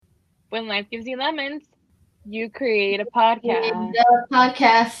When life gives you lemons, you create a In podcast. the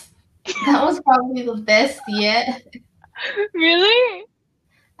podcast. That was probably the best yet. Really?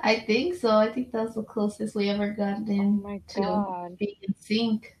 I think so. I think that's the closest we ever Oh gotten my to god. being in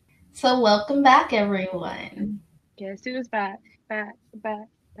sync. So welcome back, everyone. Guess who's back? Back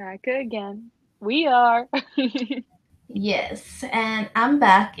again. We are. Yes, and I'm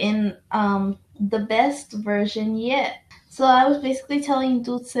back in the best version yet. So I was basically telling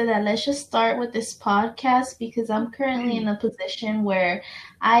Dulce that let's just start with this podcast because I'm currently in a position where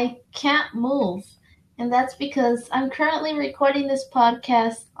I can't move. And that's because I'm currently recording this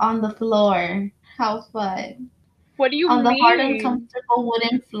podcast on the floor. How fun. What do you On the hard and mean? comfortable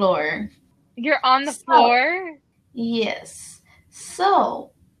wooden floor. You're on the So, floor? yes.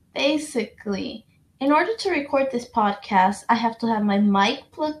 So, basically, in order to record this podcast, I have to have my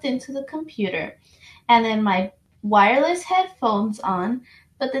mic plugged into the computer and then my wireless headphones on.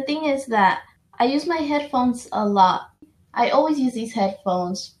 But the thing is that I use my headphones a lot. I always use these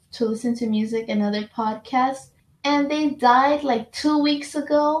headphones to listen to music and other podcasts. And they died like 2 weeks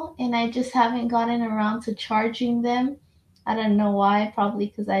ago, and I just haven't gotten around to charging them. I don't know why, probably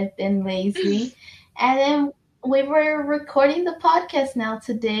because I've been lazy. And then we were recording the podcast now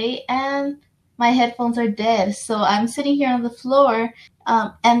today, and my headphones are dead. So I'm sitting here on the floor,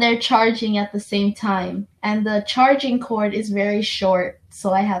 and they're charging at the same time. And the charging cord is very short,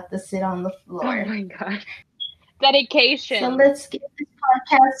 so I have to sit on the Oh floor. my god. So Dedication. let's get this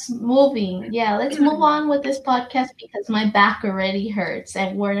podcast moving. Yeah, let's move on with this podcast because my back already hurts,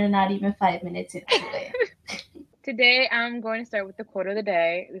 and we're not even 5 minutes into it. Today I'm going to start with the quote of the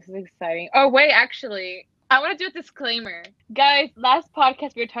day. This is exciting. Oh wait, actually, I want to do a disclaimer. Guys, last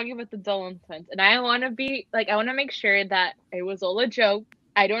podcast we were talking about the Dolan twins, and I want to make sure that it was all a joke.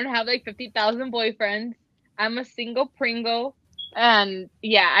 I don't have like 50,000 boyfriends. I'm a single Pringle. And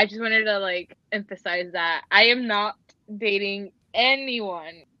yeah, I just wanted to like emphasize that I am not dating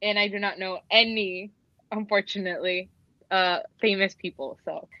anyone, and I do not know any, unfortunately, famous people.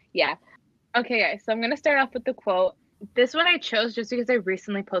 So yeah. Okay, guys, so I'm gonna start off with the quote. This one I chose just because I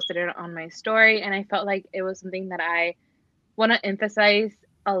recently posted it on my story, and I felt like it was something that I want to emphasize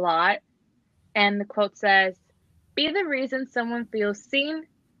a lot. And the quote says, "Be the reason someone feels seen,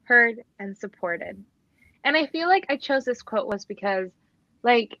 heard, and supported." And I feel like I chose this quote was because,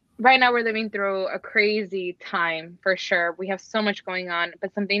 like, right now we're living through a crazy time for sure. We have so much going on,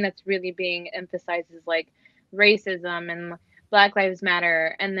 but something that's really being emphasized is like racism and Black Lives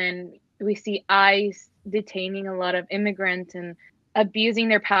Matter. And then we see ICE detaining a lot of immigrants and abusing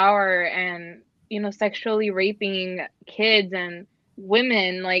their power and, sexually raping kids and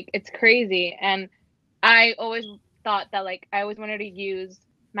women. Like, it's crazy. And I always thought that, like, I always wanted to use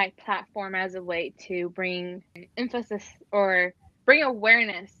my platform as a way to bring emphasis or bring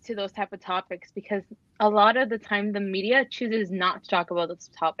awareness to those type of topics, because a lot of the time the media chooses not to talk about those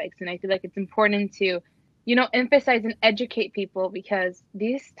topics, and I feel like it's important to emphasize and educate people, because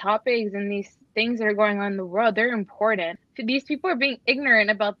these topics and these things that are going on in the world, they're important. These people are being ignorant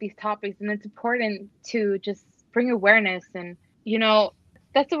about these topics, and it's important to just bring awareness. And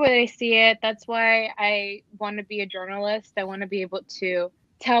that's the way I see it. That's why I want to be a journalist. I want to be able to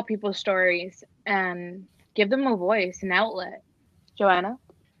tell people stories and give them a voice, an outlet. Joanna?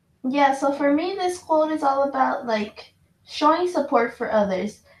 Yeah, so for me, this quote is all about like showing support for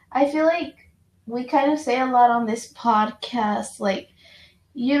others. I feel like we kind of say a lot on this podcast, like,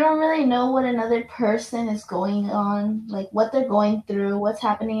 you don't really know what another person is going on, like what they're going through, what's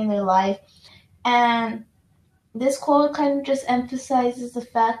happening in their life. And this quote kind of just emphasizes the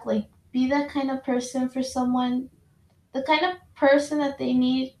fact, like, be that kind of person for someone, the kind of person that they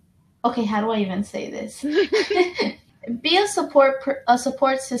need. Okay, how do I even say this? Be a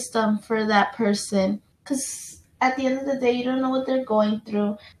support system for that person, because at the end of the day, you don't know what they're going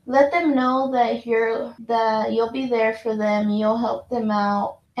through. Let them know that you'll be there for them, you'll help them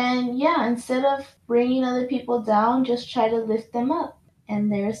out. And yeah, instead of bringing other people down, just try to lift them up.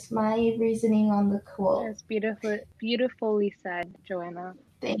 And there's my reasoning on the quote. That's beautifully said, Joanna.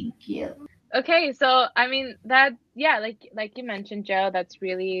 Thank you. Okay, so I mean that, yeah, like you mentioned, Joe, that's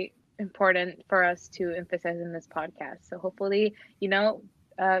really important for us to emphasize in this podcast. So hopefully,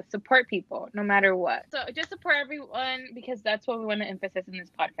 support people no matter what. So just support everyone, because that's what we want to emphasize in this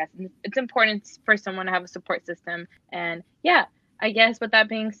podcast. And it's important for someone to have a support system. And yeah, I guess with that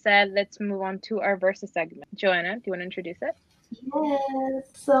being said, let's move on to our versus segment. Joanna, do you want to introduce it? Yes.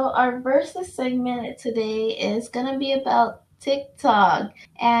 So our versus segment today is gonna be about TikTok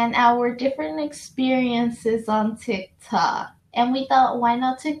and our different experiences on TikTok. And we thought, why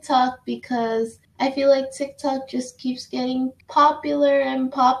not TikTok? Because I feel like TikTok just keeps getting popular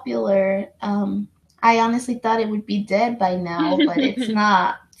and popular. I honestly thought it would be dead by now, but it's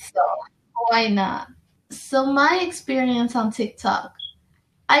not. So why not? So my experience on TikTok.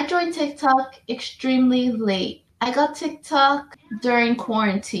 I joined TikTok extremely late. I got TikTok during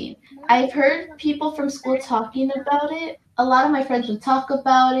quarantine. I've heard people from school talking about it. A lot of my friends would talk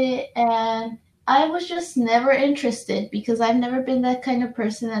about it, and I was just never interested because I've never been that kind of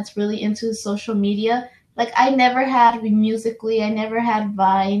person that's really into social media. Like I never had Musically, I never had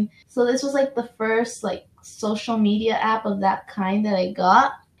Vine. So this was like the first like social media app of that kind that I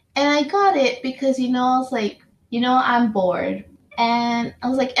got. And I got it because I was like, I'm bored. And I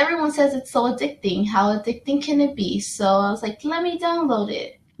was like, everyone says it's so addicting. How addicting can it be? So I was like, let me download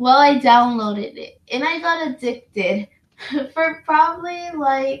it. Well, I downloaded it and I got addicted for probably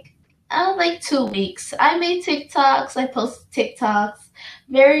like 2 weeks. I made TikToks, I posted TikToks,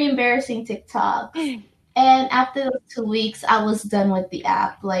 very embarrassing TikToks. And after those 2 weeks, I was done with the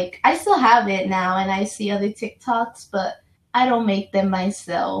app. Like, I still have it now and I see other TikToks, but I don't make them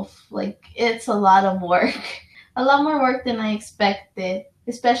myself. Like, it's a lot of work. A lot more work than I expected,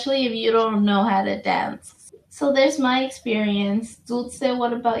 especially if you don't know how to dance. So there's my experience. Dulce,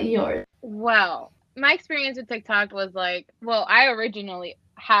 what about yours? Well, my experience with TikTok was like, well, I originally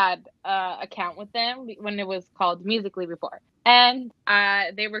had a account with them when it was called Musically before. And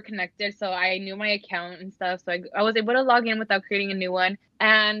they were connected, so I knew my account and stuff. So I was able to log in without creating a new one.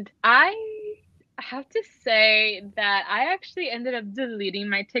 And I have to say that I actually ended up deleting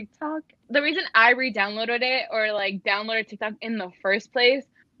my TikTok. The reason I re-downloaded it or like downloaded TikTok in the first place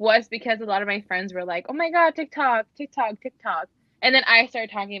was because a lot of my friends were like, "Oh my God, TikTok, TikTok, TikTok." And then I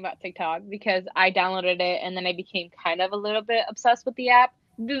started talking about TikTok because I downloaded it and then I became kind of a little bit obsessed with the app.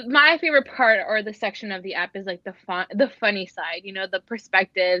 My favorite part or the section of the app is like the funny side, the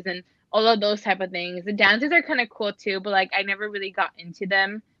perspectives and all of those type of things. The dances are kind of cool too, but like I never really got into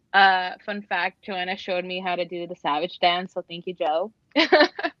them. Fun fact, Joanna showed me how to do the Savage dance, so thank you, Joe.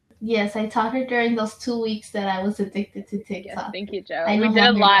 Yes, I taught her during those 2 weeks that I was addicted to Yes, TikTok. thank you, Joe. I We don't did it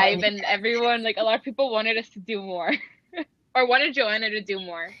want her live, knowing and everyone, like a lot of people wanted us to do more, or wanted Joanna to do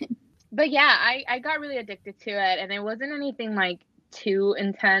more. But yeah, I got really addicted to it, and it wasn't anything like too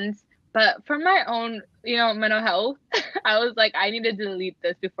intense. But for my own, mental health, I was like, I need to delete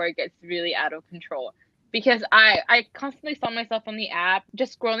this before it gets really out of control. Because I constantly saw myself on the app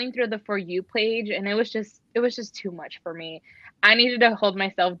just scrolling through the For You page, and it was just too much for me. I needed to hold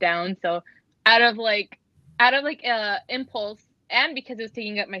myself down. So out of like impulse and because it was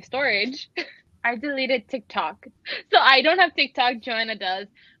taking up my storage, I deleted TikTok. So I don't have TikTok, Joanna does,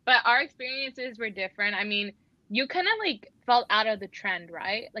 but our experiences were different. I mean, you kind of like fell out of the trend,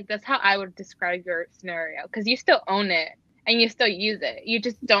 right? Like that's how I would describe your scenario because you still own it and you still use it. You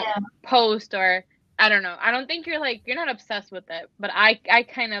just don't Yeah. post or I don't know. I don't think you're not obsessed with it, but I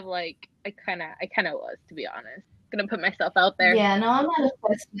kind of like I kind of was, to be honest. Gonna put myself out there. Yeah, no, I'm not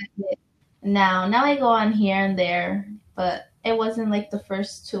obsessed with it now. Now I go on here and there, but it wasn't like the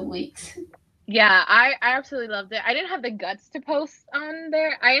first 2 weeks. Yeah, I absolutely loved it. I didn't have the guts to post on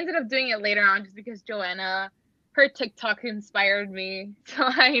there. I ended up doing it later on just because Joanna, her TikTok inspired me. So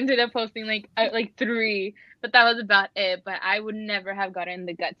I ended up posting like three, but that was about it. But I would never have gotten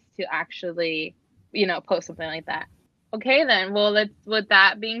the guts to actually, post something like that. Okay then. Well, let's with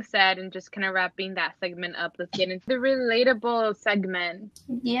that being said and just kind of wrapping that segment up, let's get into the relatable segment.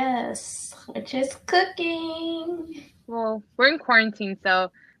 Yes, which is cooking. Well, we're in quarantine,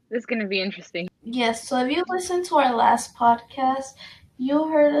 so this is gonna be interesting. Yes, so if you listened to our last podcast, you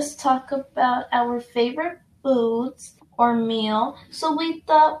heard us talk about our favorite foods or meal. So we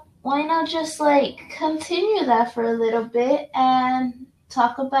thought, why not just like continue that for a little bit and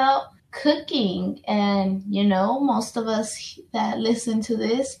talk about cooking? And most of us that listen to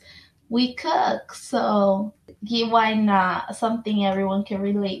this, we cook. So yeah, why not? Something everyone can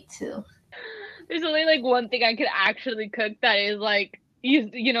relate to. There's only like one thing I could actually cook that is like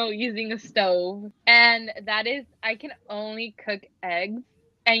using a stove. And that is I can only cook eggs.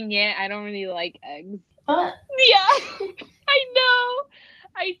 And yeah, I don't really like eggs. But Yeah, I know.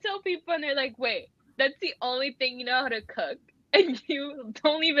 I tell people and they're like, "Wait, that's the only thing you know how to cook and you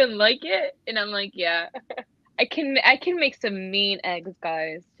don't even like it?" And I'm like, "Yeah. I can make some mean eggs,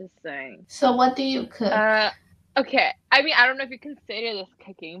 guys, just saying." so what do you cook? Okay. I mean, I don't know if you consider this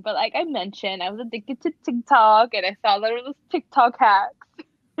cooking, but like I mentioned, I was addicted to TikTok and I saw a lot of those TikTok hacks.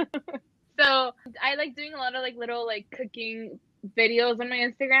 So I like doing a lot of like little like cooking videos on my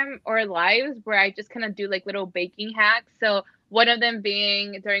Instagram or lives where I just kind of do like little baking hacks. So one of them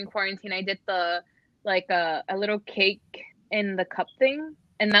being during quarantine, I did the like a little cake in the cup thing.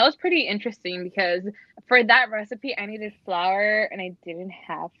 And that was pretty interesting because for that recipe, I needed flour and I didn't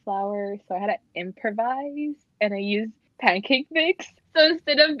have flour. So I had to improvise and I used pancake mix. So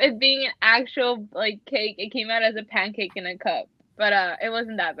instead of it being an actual like cake, it came out as a pancake in a cup. But it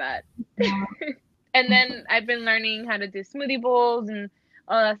wasn't that bad. And then I've been learning how to do smoothie bowls and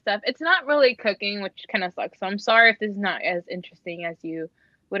all that stuff. It's not really cooking, which kind of sucks. So I'm sorry if this is not as interesting as you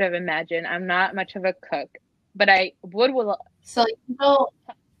would have imagined. I'm not much of a cook, but I would. So you know,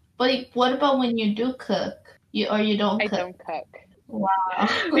 but what about when you do cook? You don't I cook? don't cook. Wow.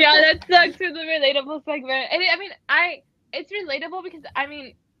 Yeah, that sucks for the relatable segment. And I mean, it's relatable because I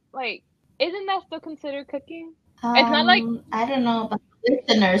mean, like, isn't that still considered cooking? It's not like I don't know about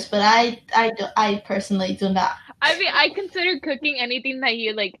listeners, but I personally do not. I mean, I consider cooking anything that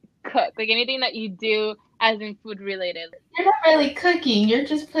you like cook, like anything that you do as in food related. You're not really cooking. You're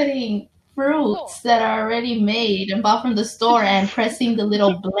just putting fruits that are already made and bought from the store and pressing the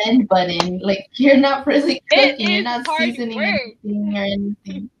little blend button. Like you're not really cooking. You're not seasoning anything or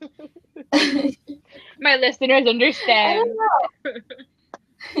anything. My listeners understand.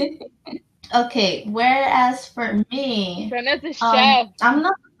 I don't know. Okay, whereas for me, Brenna's a chef. I'm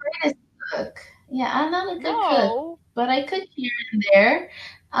not the greatest cook. Yeah, I'm not a good cook, but I cook here and there.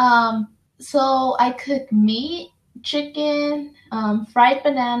 So I cook meat, chicken, fried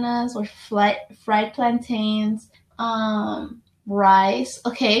bananas or fried plantains, rice.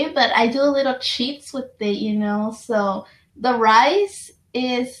 Okay, but I do a little cheats with it, you know. So the rice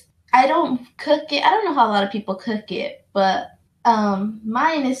is, I don't cook it. I don't know how a lot of people cook it, but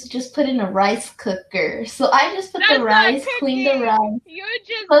mine is just put in a rice cooker. So I just put the rice, clean the rice,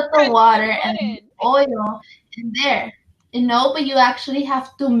 put the water and oil in there. You know, but you actually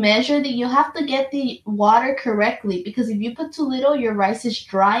have to measure you have to get the water correctly because if you put too little, your rice is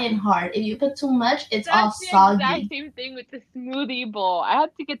dry and hard. If you put too much, it's all soggy. That's the exact same thing with the smoothie bowl. I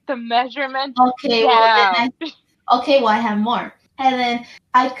have to get the measurement down. Well, I have more. And then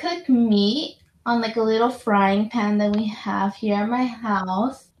I cook meat on like a little frying pan that we have here at my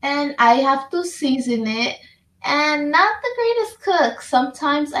house. And I have to season it. And not the greatest cook.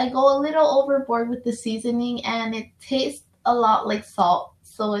 Sometimes I go a little overboard with the seasoning and it tastes a lot like salt.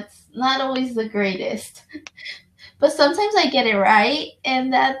 So it's not always the greatest. But sometimes I get it right.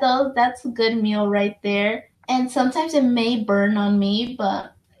 And that's a good meal right there. And sometimes it may burn on me,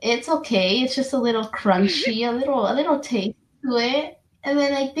 but it's okay. It's just a little crunchy, a little taste to it. And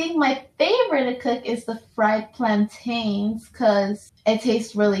then I think my favorite to cook is the fried plantains because it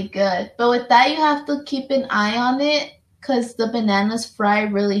tastes really good. But with that, you have to keep an eye on it because the bananas fry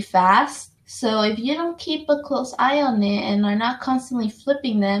really fast. So if you don't keep a close eye on it and are not constantly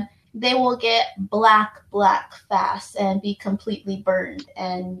flipping them, they will get black fast and be completely burned.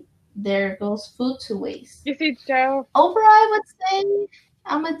 And there goes food to waste. You see, Joe? Overall, I would say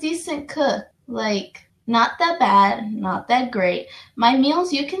I'm a decent cook. Like, not that bad, not that great. My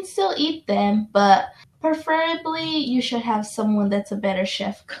meals, you can still eat them, but preferably you should have someone that's a better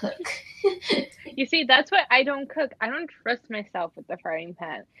chef cook. You see, that's why I don't cook. I don't trust myself with the frying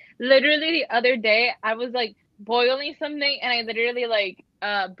pan. Literally the other day, I was like boiling something and I literally like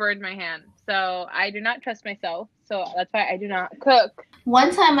burned my hand. So I do not trust myself. So that's why I do not cook.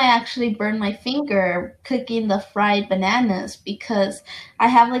 One time I actually burned my finger cooking the fried bananas because I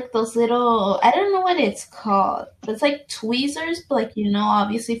have like those little, I don't know what it's called, but it's like tweezers, but like, you know,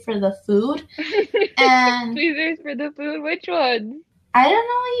 obviously for the food. And tweezers for the food? Which ones? I don't know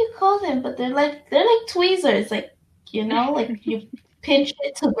what you call them, but they're like tweezers, like, you know, like you pinch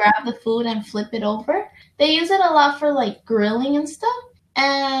it to grab the food and flip it over. They use it a lot for like grilling and stuff.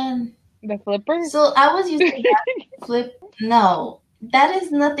 And the flipper? So I was using that flip. No, that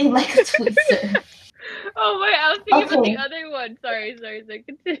is nothing like a tweezer. Oh wait, I was thinking about the other one. Sorry,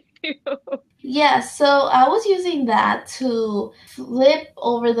 continue. Yeah, so I was using that to flip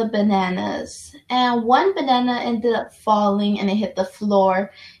over the bananas. And one banana ended up falling and it hit the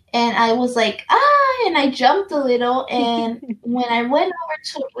floor. And I was like, and I jumped a little. And when I went over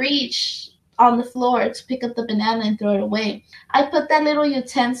to reach on the floor to pick up the banana and throw it away, I put that little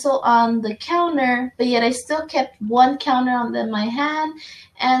utensil on the counter, but yet I still kept one counter on my hand.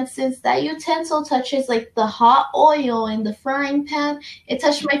 And since that utensil touches like the hot oil in the frying pan, it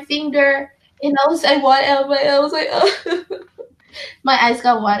touched my finger. And I was like, what? I was like, oh. My eyes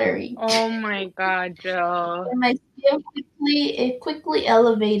got watery. Oh my God, Joe. And my skin quickly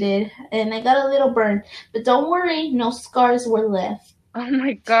elevated, and I got a little burn. But don't worry, no scars were left. Oh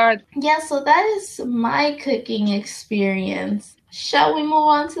my God. Yeah, so that is my cooking experience. Shall we move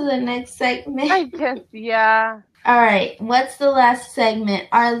on to the next segment? I guess, yeah. All right, what's the last segment?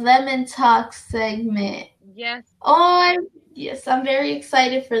 Our Lemon Talk segment. Yes. Oh, I'm Yes, I'm very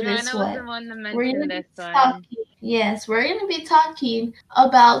excited for this Joanna was the one. one that We're mentioned gonna be this one. talking. Yes, we're gonna be talking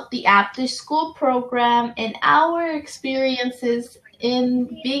about the after school program and our experiences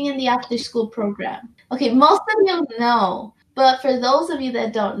in being in the after school program. Okay, most of you know, but for those of you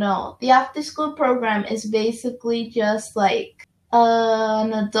that don't know, the after school program is basically just like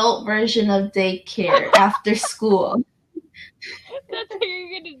an adult version of daycare after school. That's how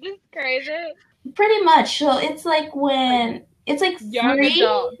you're gonna describe it? Pretty much. So it's like Like when it's like young free,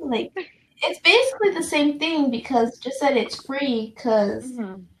 adults. like it's basically the same thing because just that it's free because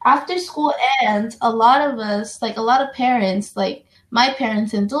Hmm. after school ends, a lot of us, like a lot of parents, like my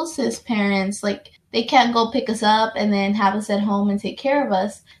parents and Dulce's parents, like they can't go pick us up and then have us at home and take care of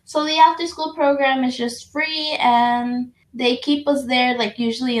us. So the after school program is just free and they keep us there like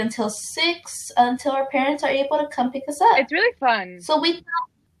usually until 6 until our parents are able to come pick us up. It's really fun. So we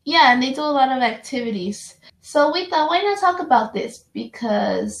yeah, and they do a lot of activities. So we thought, why not talk about this?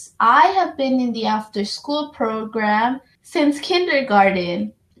 Because I have been in the after school program since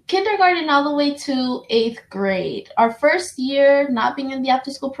kindergarten. Kindergarten all the way to 8th grade. Our first year not being in the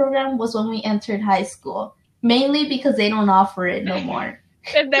after school program was when we entered high school. Mainly because they don't offer it no more.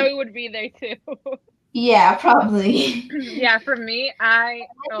 And then we would be there too. Yeah, probably. Yeah, for me,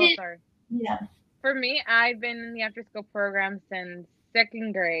 sorry. Yeah. For me, I've been in the after school program since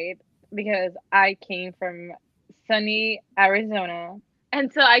second grade because I came from sunny Arizona.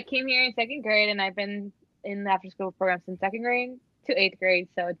 And so I came here in second grade and I've been in the after school program since second grade to 8th grade.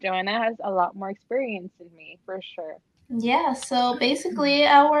 So Joanna has a lot more experience than me for sure. Yeah, so basically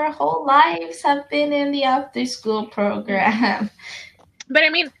our whole lives have been in the after school program. But I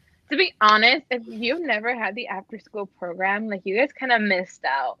mean, to be honest, if you've never had the after school program, like you guys kind of missed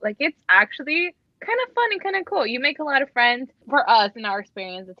out. Like it's actually kind of fun and kind of cool. You make a lot of friends. For us, in our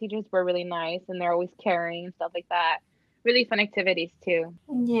experience, the teachers were really nice and they're always caring and stuff like that. Really fun activities too.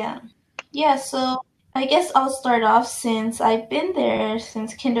 Yeah. Yeah, so I guess I'll start off since I've been there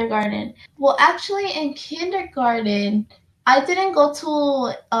since kindergarten. Well, actually, in kindergarten, I didn't go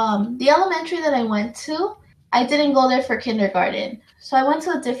to the elementary that I went to. I didn't go there for kindergarten. So I went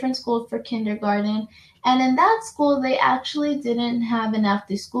to a different school for kindergarten. And in that school, they actually didn't have an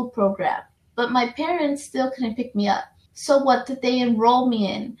after school program. But my parents still couldn't pick me up. So what did they enroll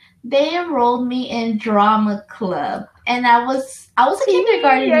me in? They enrolled me in drama club. And I was a I didn't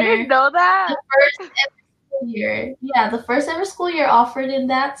kindergartner know that. the first ever school year. Yeah, the first ever school year offered in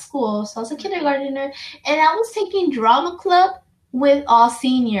that school. So I was a kindergartner, and I was taking drama club with all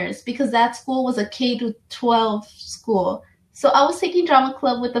seniors because that school was a K to 12 school. So I was taking drama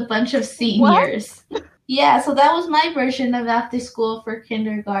club with a bunch of What? seniors. Yeah, so that was my version of after school for Wait,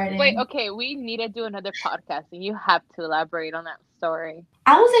 kindergarten. okay, we need to do another podcast and you have to elaborate on that story.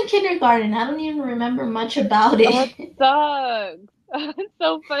 I was in kindergarten. I don't even remember much about Oh, it it. sucks. It's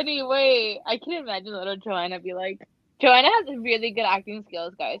so funny. Wait, I can imagine little Joanna be like, Joanna has really good acting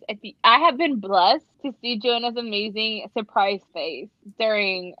skills, guys. I have been blessed to see Joanna's amazing surprise face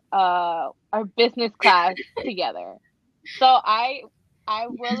during our business class together. So I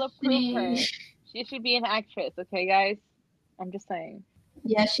will approve her. She, She should be an actress, okay, guys? I'm just saying.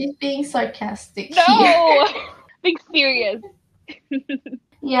 yeah, she's being sarcastic here. No, being serious.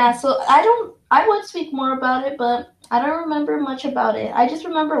 Yeah, so I would speak more about it, but I don't remember much about it. I just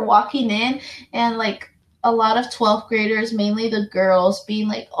remember walking in and like a lot of 12th graders, mainly the girls, being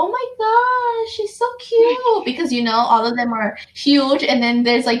like, "Oh my gosh, she's so cute." Because all of them are huge and then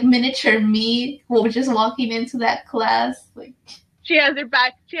there's like miniature me who was just walking into that class like She has her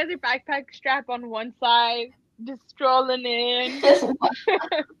backpack strap on one side, just strolling in. just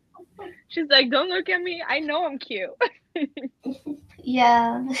She's like, "Don't look at me. I know I'm cute."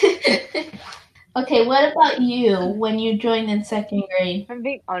 yeah. Okay, what about you when you joined in 2nd grade? I'm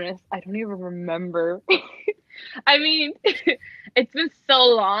being honest, I don't even remember. I mean, it's been so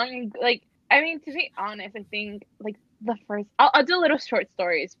long. Like, I mean, to be honest, I think like the first, I'll do little short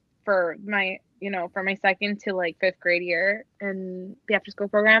stories for for my second to like fifth grade year in the after school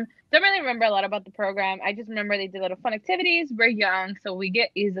program. Don't really remember a lot about the program. I just remember they did little fun activities. We're young, so we get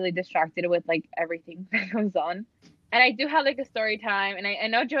easily distracted with like everything that goes on. And I do have like a story time, and I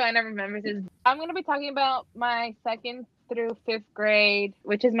know Joanna remembers this. I'm gonna be talking about my second through fifth grade,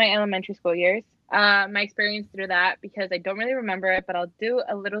 which is my elementary school years. My experience through that because I don't really remember it, but I'll do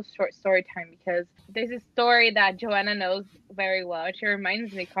a little short story time because there's a story that Joanna knows very well. She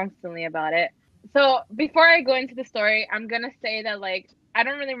reminds me constantly about it. So before I go into the story, I'm gonna say that like I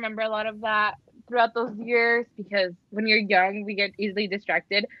don't really remember a lot of that throughout those years because when you're young, we get easily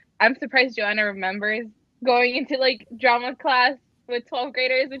distracted. I'm surprised Joanna remembers going into like drama class with 12th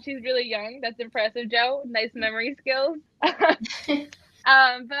graders when she's really young. That's impressive, Joe. Nice memory skills. But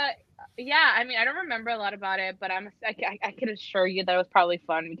yeah, I mean, I don't remember a lot about it, but I can assure you that it was probably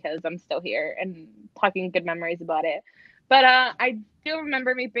fun because I'm still here and talking good memories about it. But I do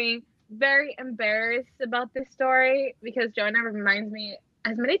remember me being very embarrassed about this story because Joanna reminds me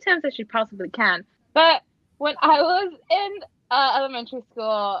as many times as she possibly can. But when I was in elementary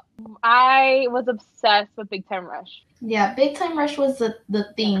school, I was obsessed with Big Time Rush. Yeah, Big Time Rush was the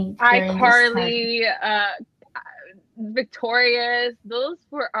thing. iCarly, Victorious, those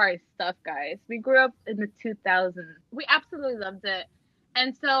were our stuff, guys. We grew up in the 2000s. We absolutely loved it.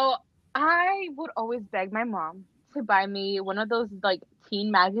 And so I would always beg my mom to buy me one of those like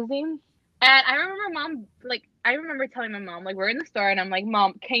teen magazines. And I remember telling my mom, like, we're in the store and I'm like,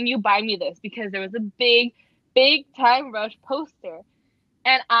 Mom, can you buy me this? Because there was a big Time Rush poster.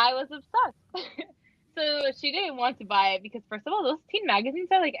 And I was obsessed. So she didn't want to buy it because, first of all, those teen magazines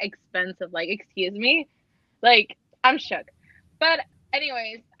are like expensive. Like, excuse me. Like, I'm shook. But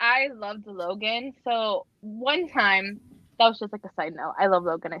anyways, I loved Logan. So one time, that was just like a side note. I love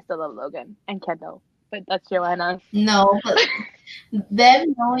Logan. I still love Logan and Kendall. But that's Joanna. No, but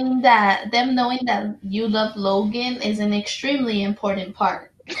them knowing that you love Logan is an extremely important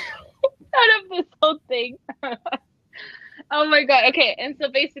part. Out of this whole thing. Oh my god. Okay, and so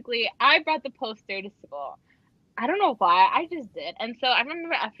basically I brought the poster to school. I don't know why. I just did. And so I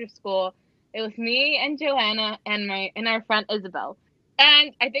remember after school, it was me and Joanna and our friend Isabel.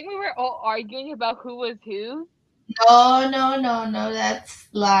 And I think we were all arguing about who was who. No. That's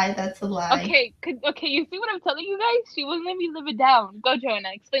a lie. Okay, you see what I'm telling you guys? She wasn't letting me live it down. Go, Joanna,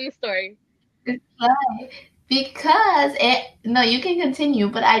 explain the story. It's a lie. Because no, you can continue,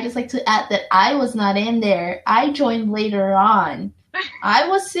 but I just like to add that I was not in there. I joined later on. I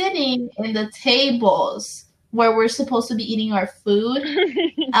was sitting in the tables where we're supposed to be eating our food.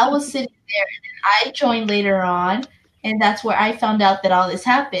 I was sitting there, and I joined later on, and that's where I found out that all this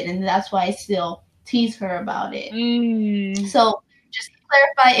happened, and that's why I still tease her about it. So just to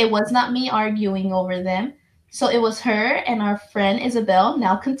clarify, it was not me arguing over them. So it was her and our friend Isabel.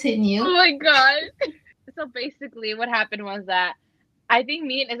 Now continue. Oh my god. So basically what happened was that I think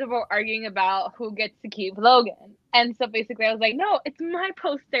me and Isabel were arguing about who gets to keep Logan. And so basically I was like, no, it's my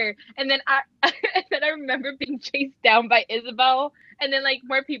poster. And then I remember being chased down by Isabel. And then like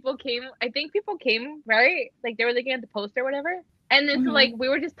more people came. I think people came, right? Like they were looking at the poster or whatever. And then so like we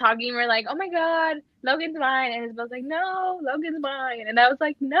were just talking, we're like, oh my god, Logan's mine. And Isabel's like, no, Logan's mine. And I was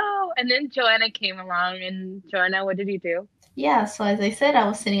like, no. And then Joanna came along, and Joanna, what did you do? Yeah, so as I said, I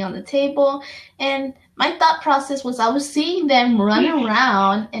was sitting on the table, and my thought process was I was seeing them run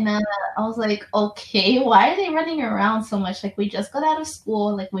around, and I was like, okay, why are they running around so much? Like, we just got out of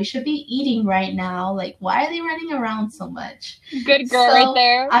school. Like, we should be eating right now. Like, why are they running around so much? Good girl right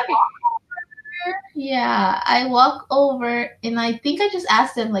there. I walk over, and I think I just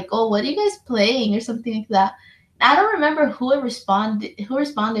asked them, like, oh, what are you guys playing or something like that. I don't remember who responded,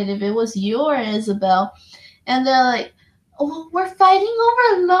 if it was you or Isabel. And they're like, oh, we're fighting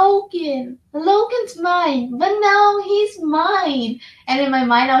over Logan. Logan's mine, but now he's mine. And in my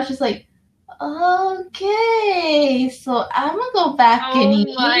mind, I was just like, okay, so I'm going to go back and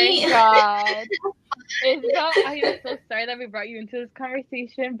eat. Oh my god. Isabel, I am so sorry that we brought you into this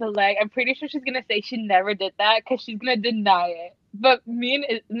conversation, but like, I'm pretty sure she's going to say she never did that because she's going to deny it. But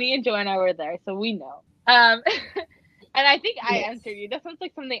me and Joanna were there, so we know. And I think I answered you. That sounds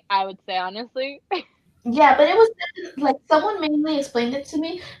like something I would say, honestly. Yeah, but it was like someone mainly explained it to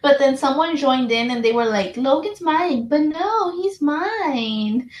me, but then someone joined in and they were like, Logan's mine, but no, he's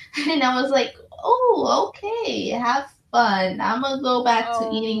mine. And I was like, oh, okay, have fun. I'm going to go back to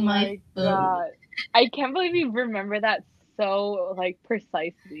eating my food. God. I can't believe you remember that so like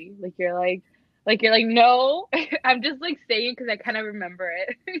precisely. Like you're like no. I'm just like saying because I kind of remember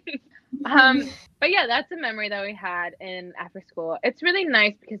it. But yeah, that's a memory that we had in after school. It's really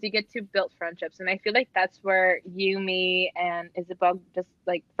nice because you get to build friendships, and I feel like that's where you, me, and Isabel just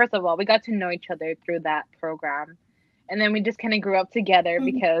like, first of all, we got to know each other through that program, and then we just kind of grew up together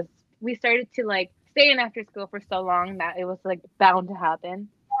because we started to like stay in after school for so long that it was like bound to happen.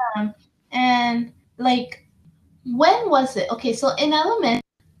 Yeah. And like, when was it? Okay, so in elementary,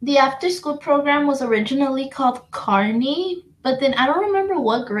 the after school program was originally called Carney, but then I don't remember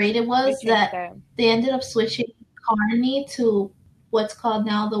what grade it was that they ended up switching Carney to what's called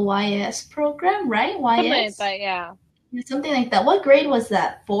now the YS program, right? YS? Something like that, yeah. Something like that. What grade was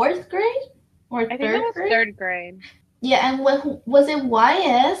that? 4th grade? Or 3rd grade? I think it was 3rd grade. Yeah, and was it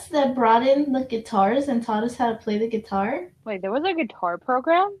YS that brought in the guitars and taught us how to play the guitar? Wait, there was a guitar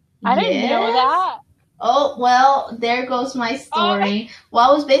program? I didn't know that. Oh, well, there goes my Oh, story. Well,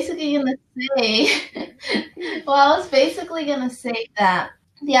 I was basically gonna say, well, I was basically gonna say that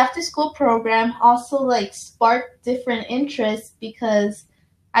the after school program also like sparked different interests because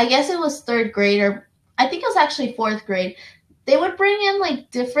I guess it was third grade or I think it was actually fourth grade. They would bring in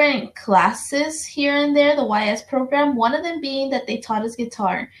like different classes here and there, the YS program. One of them being that they taught us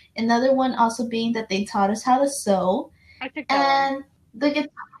guitar, another one also being that they taught us how to sew, I took that one. and the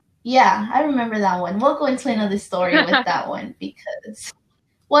yeah, I remember that one. We'll go into another story with Yeah. that one because,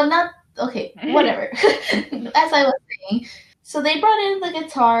 well, not okay, whatever. As I was saying, so they brought in the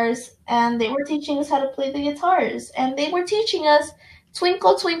guitars and they were teaching us how to play the guitars, and they were teaching us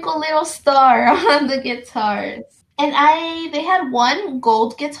Twinkle Twinkle Little Star on the guitars. And they had one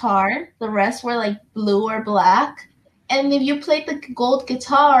gold guitar, the rest were like blue or black. And if you played the gold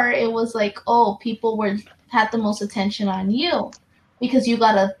guitar, it was like, oh, people were had the most attention on you because you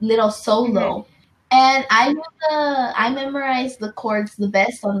got a little Mhm. solo. And I memorized the chords the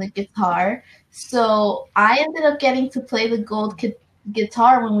best on the guitar, so I ended up getting to play the gold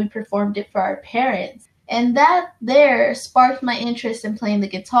guitar when we performed it for our parents. And that there sparked my interest in playing the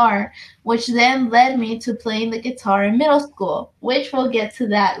guitar, which then led me to playing the guitar in middle school, which we'll get to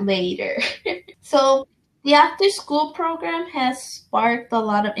that later. So the after school program has sparked a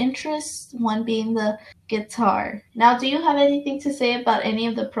lot of interest, one being the guitar. Now, do you have anything to say about any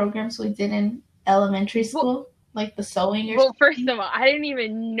of the programs we did in elementary Well, school, like the sewing or well, first something? of all, I didn't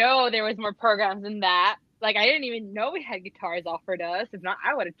even know there was more programs than that. Like, I didn't even know we had guitars offered us. If not,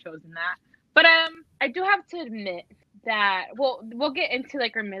 I would have chosen that. But I do have to admit that we'll get into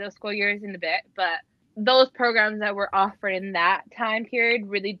like our middle school years in a bit, but those programs that were offered in that time period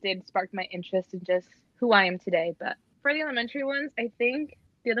really did spark my interest in just who I am today. But for the elementary ones, I think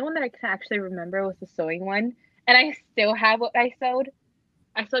the other one that I can actually remember was the sewing one, and I still have what I sewed.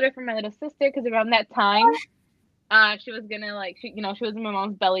 I sewed it for my little sister because around that time, she was gonna like she was in my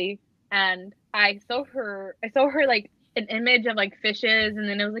mom's belly, and I saw her like an image of like fishes, and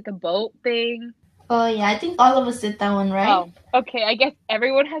then it was like a boat thing. Oh yeah, I think all of us did that one, right? Oh, okay. I guess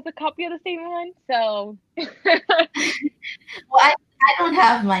everyone has a copy of the same one. So Well, I don't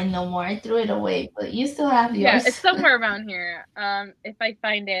have mine no more. I threw it away, but you still have yeah, it's yours. somewhere around here. If I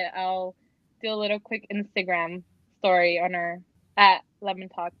find it, I'll do a little quick Instagram story on our at Lemon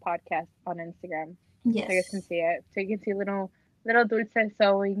Talk podcast on Instagram, so you guys can Yes. see it. So you can see little Dulce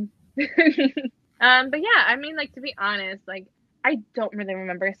sewing. But yeah, I mean, like to be honest, like I don't really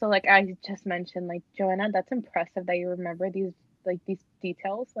remember. So like I just mentioned, like Joanna, that's impressive that you remember these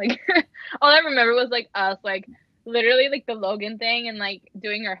details. Like all I remember was like us, like literally like the Logan thing and like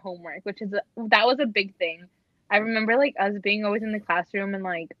doing our homework, that was a big thing. I remember like us being always in the classroom and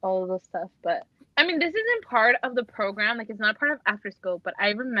like all of those stuff. But I mean, this isn't part of the program. Like it's not part of after school. But I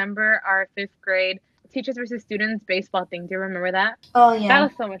remember our fifth grade teachers versus students baseball thing. Do you remember that? Oh That yeah.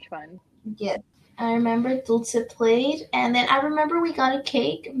 was so much fun. Yes. I remember Dulce played, and then I remember we got a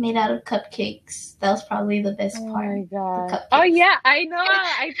cake made out of cupcakes. That was probably the best Oh part. my The god. Oh cupcakes. yeah, I know.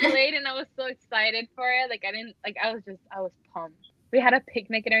 I played and I was so excited for it. Like I didn't like I was pumped. We had a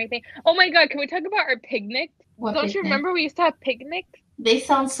picnic and everything. Oh my god, can we talk about our picnic? What Don't you picnic? remember we used to have picnics? They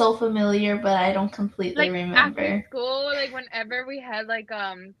sound so familiar, but I don't completely Like after remember. school, like whenever we had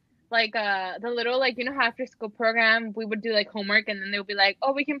the little like how after school program we would do like homework and then they would be like,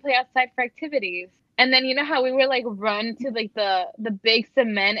 oh, we can play outside for activities. And then you know how we would like run to like the big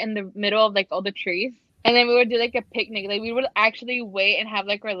cement in the middle of like all the trees? And then we would do like a picnic. Like we would actually wait and have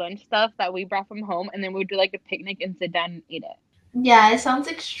like our lunch stuff that we brought from home, and then we would do like a picnic and sit down and eat it. Yeah, it sounds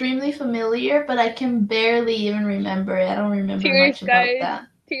extremely familiar, but I can barely even remember it. I don't remember Tears, much about guys, that.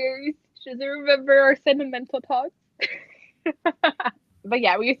 tears. Should I remember our sentimental talks? But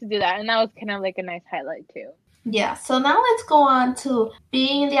yeah, we used to do that, and that was kind of like a nice highlight too. Yeah, so now let's go on to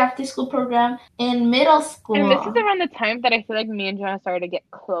being in the after school program in middle And this is school. around the time that I feel like me and Jonah started to get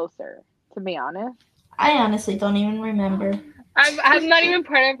closer, to be honest. I honestly don't even remember. I'm not even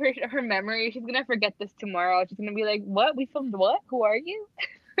part of her memory. She's gonna forget this tomorrow. She's gonna be like, "What? We filmed what? Who are you?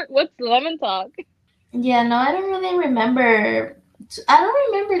 What's Lemon Talk?" Yeah, no, I don't really remember. I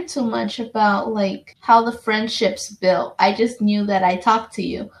don't remember too much about like how the friendships built. I just knew that I talked to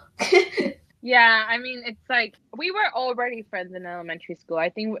you. Yeah, I mean, it's like we were already friends in elementary school. I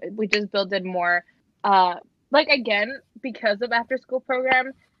think we just built it more, uh, like again because of after school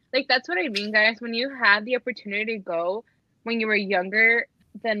program. Like that's what I mean, guys. When you had the opportunity to go when you were younger,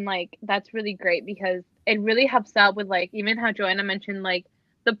 then like that's really great because it really helps out with like even how Joanna mentioned like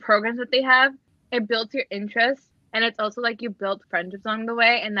the programs that they have. It builds your interest, and it's also like you build friendships along the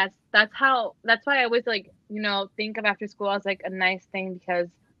way, and that's why I always like think of after school as like a nice thing because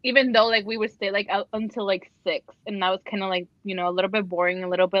even though like we would stay like out until like 6, and that was kind of like, a little bit boring, a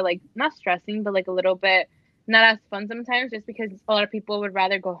little bit like not stressing, but like a little bit not as fun sometimes, just because a lot of people would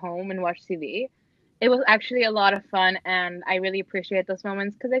rather go home and watch TV. It was actually a lot of fun, and I really appreciate those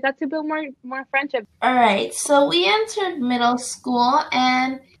moments because I got to build more friendships. All right, so we entered middle school,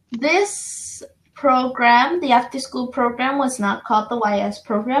 and this program, the after school program, was not called the YS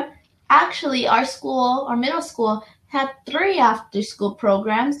program. Actually, our middle school, had 3 after school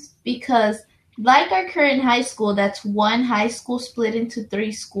programs because, like our current high school, that's one high school split into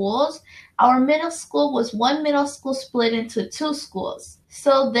 3 schools, our middle school was one middle school split into 2 schools.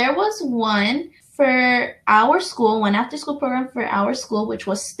 So there was one for our school, one after school program for our school, which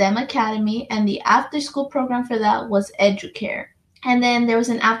was STEM Academy, and the after school program for that was Educare. And then there was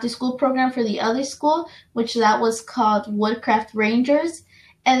an after school program for the other school, which that was called Woodcraft Rangers.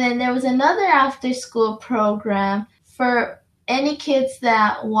 And then there was another after school program for any kids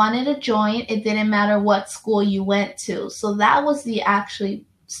that wanted to join. It didn't matter what school you went to. So that was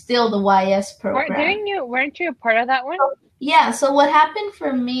still the YS program. Weren't you a part of that one? Yeah, so what happened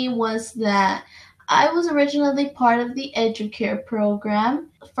for me was that I was originally part of the Educare program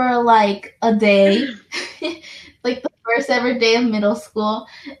for like a day, like the first ever day of middle school.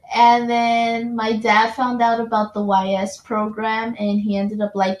 And then my dad found out about the YS program and he ended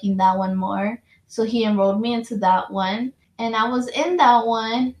up liking that one more. So he enrolled me into that one. And I was in that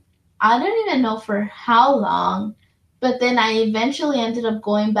one, I don't even know for how long, but then I eventually ended up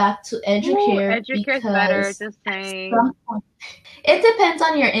going back to Educare. Educare's better, just saying. It depends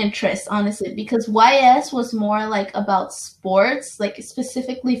on your interest, honestly, because YS was more like about sports, like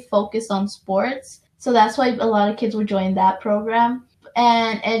specifically focused on sports. So that's why a lot of kids would join that program.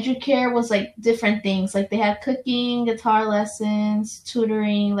 And Educare was like different things. Like they had cooking, guitar lessons,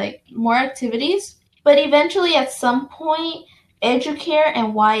 tutoring, like more activities. But eventually at some point, Educare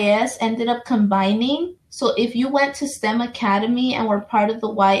and YS ended up combining. So if you went to STEM Academy and were part of the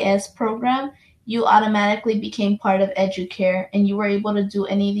YS program, you automatically became part of Educare and you were able to do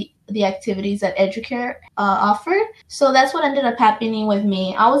any of the activities that Educare offered. So that's what ended up happening with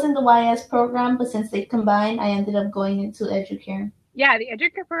me. I was in the YS program, but since they combined, I ended up going into Educare. Yeah, the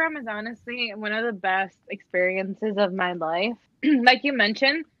Educare program is honestly one of the best experiences of my life. Like you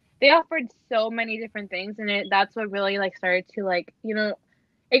mentioned, they offered so many different things, and that's what really like started to like,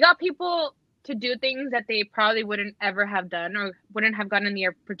 it got people to do things that they probably wouldn't ever have done or wouldn't have gotten the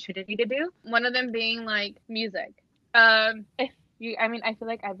opportunity to do. One of them being like music. I feel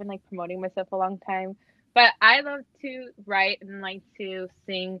like I've been like promoting myself a long time, but I love to write and like to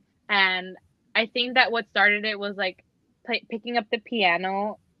sing, and I think that what started it was like picking up the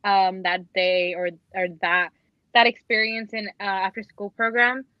piano that day, or that experience in after school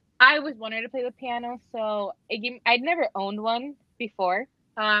program. I always wanted to play the piano, so I'd never owned one before.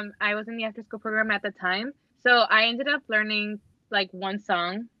 I was in the after school program at the time, so I ended up learning like one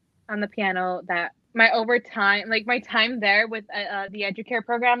song on the piano. That my time there with the Educare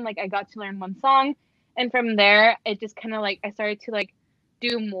program, like I got to learn one song, and from there it just kind of like I started to like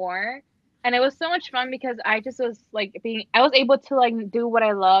do more, and it was so much fun because I just was like I was able to like do what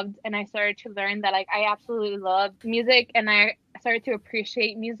I loved, and I started to learn that like I absolutely loved music, and I started to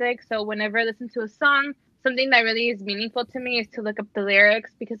appreciate music. So whenever I listen to a song, something that really is meaningful to me is to look up the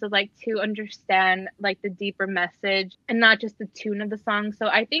lyrics, because I like to understand like the deeper message and not just the tune of the song. So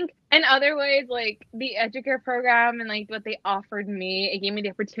I think in other ways, like the Educare program and like what they offered me, it gave me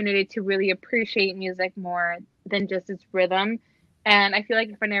the opportunity to really appreciate music more than just its rhythm. And I feel like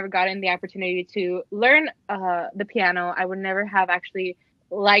if I never gotten the opportunity to learn the piano, I would never have actually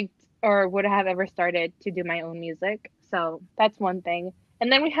liked or would have ever started to do my own music. So that's one thing.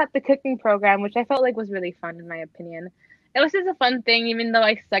 And then we had the cooking program, which I felt like was really fun in my opinion. It was just a fun thing, even though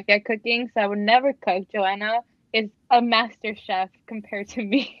I suck at cooking, so I would never cook. Joanna is a master chef compared to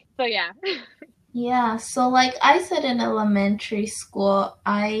me. So yeah. Yeah, so like I said in elementary school,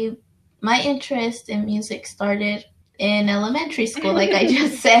 my interest in music started in elementary school, like I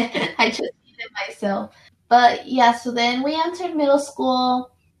just said. I just did it myself. But yeah, so then we entered middle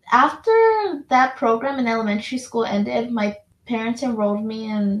school. After that program in elementary school ended, my parents enrolled me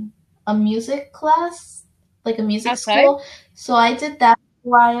in a music class, like a music Outside? school. So I did that for a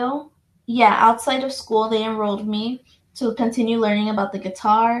while. Yeah, outside of school, they enrolled me to continue learning about the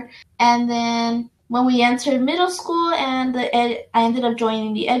guitar. And then when we entered middle school and I ended up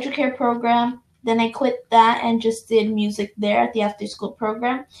joining the Educare program, then I quit that and just did music there at the after school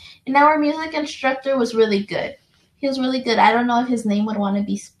program. And our music instructor was really good. He was really good. I don't know if his name would want to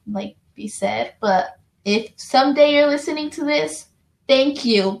be said, but if someday you're listening to this, thank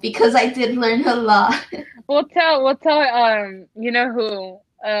you, because I did learn a lot. We'll tell you know who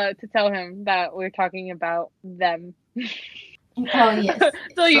to tell him that we're talking about them. Oh yes.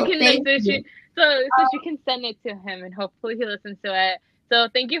 So you So can thank you. so she can send it to him and hopefully he listens to it. So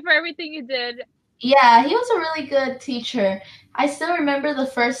thank you for everything you did. Yeah, he was a really good teacher. I still remember the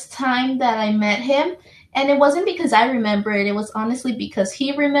first time that I met him, and it wasn't because I remembered. It was honestly because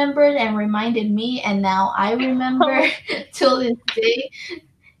he remembered and reminded me, and now I remember till this day.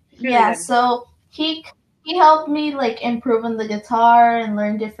 It's really Yeah, good. so he helped me like improve on the guitar and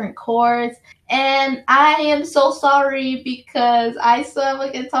learn different chords. And I am so sorry because I still have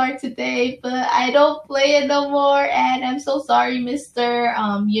a guitar today, but I don't play it no more. And I'm so sorry, Mister.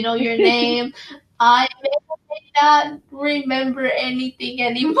 You know your name. I may not remember anything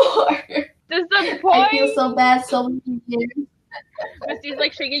anymore. I feel so Disappointing. bad. So many years. Misty's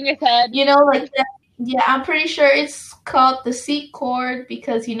like shaking his head. You know, like yeah, I'm pretty sure it's called the C chord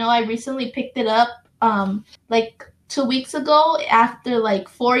because I recently picked it up like 2 weeks ago after like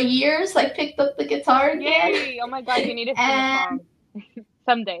 4 years. I picked up the guitar again. Yay! Oh my god, you need to sing a And song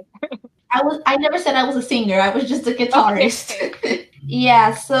someday. I never said I was a singer. I was just a guitarist. Okay.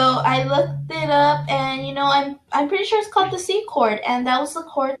 Yeah, so I looked it up and I'm pretty sure it's called the C chord, and that was the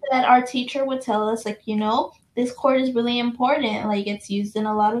chord that our teacher would tell us like, this chord is really important. Like it's used in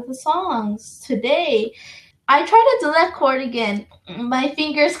a lot of the songs today. I tried to do that chord again. My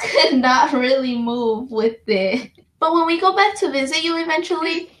fingers could not really move with it. But when we go back to visit you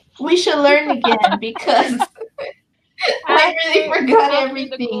eventually, we should learn again because I really forgot After the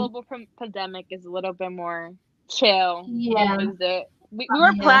everything. global pandemic is a little bit more chill, Yeah. we'll visit. We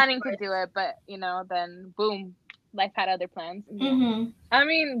were Yeah. planning to do it, but then boom, life had other plans. Mm-hmm. I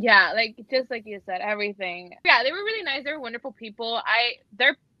mean, yeah, like just like you said, everything. Yeah, they were really nice. They were wonderful people.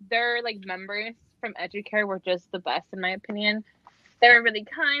 Their like members from Educare were just the best in my opinion. They were really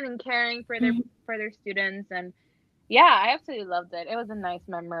kind and caring for their students, and yeah, I absolutely loved it. It was a nice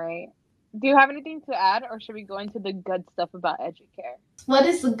memory. Do you have anything to add, or should we go into the good stuff about Educare? What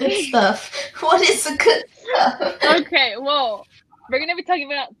is the good stuff? What is the good stuff? Okay, well, we're gonna be talking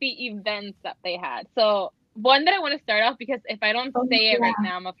about the events that they had. So one that I want to start off because if I don't say it right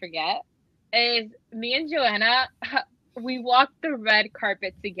now, I'm gonna forget. Is me and Joanna, we walked the red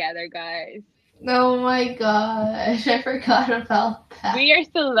carpet together, guys. Oh my gosh, I forgot about that. We are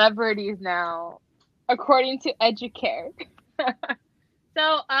celebrities now, according to Educare.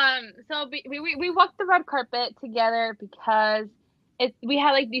 So we walked the red carpet together because we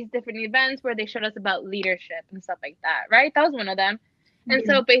had like these different events where they showed us about leadership and stuff like that, right? That was one of them. And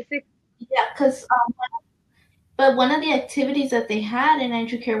so basically, yeah, because but one of the activities that they had in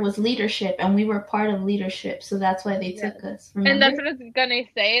Educare was leadership, and we were part of leadership, so that's why they took us. Remember? And that's what I was gonna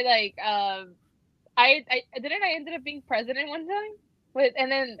say. Like, I ended up being president one time with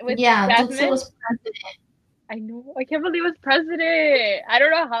yeah, Jasmine. was president. I know. I can't believe I was president. I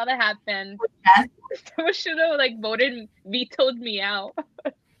don't know how that happened. Someone should have like vetoed me out.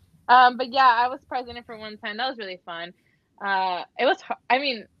 But yeah, I was president for one time. That was really fun. It was. I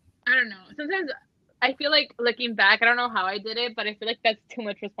mean, I don't know. Sometimes I feel like looking back, I don't know how I did it, but I feel like that's too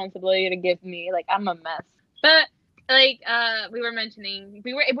much responsibility to give me. Like I'm a mess. But like we were mentioning,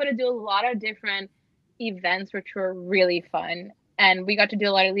 we were able to do a lot of different events, which were really fun, and we got to do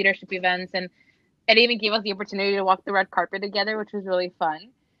a lot of leadership events, and it even gave us the opportunity to walk the red carpet together, which was really fun.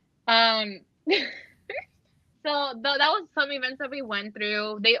 So that was some events that we went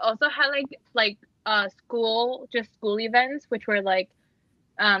through. They also had like school events, which were like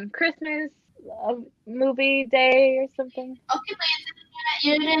Christmas movie day or something. Okay, but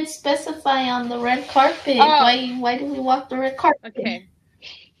you didn't specify on the red carpet. Why did we walk the red carpet? Okay.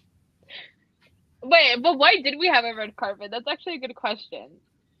 Wait, but why did we have a red carpet? That's actually a good question.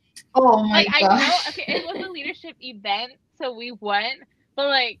 Oh my gosh. I know, okay, it was a leadership event, so we went, but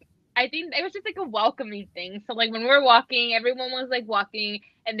like I think it was just like a welcoming thing. So like when we were walking, everyone was like walking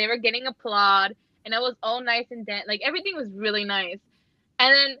and they were getting applaud and it was all nice and like everything was really nice.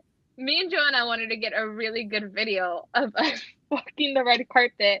 And then me and Joanna wanted to get a really good video of us walking the red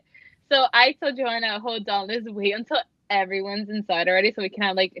carpet. So I told Joanna, hold on, let's wait until everyone's inside already so we can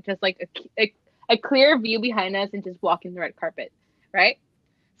have like just like a clear view behind us and just walk in the red carpet, right?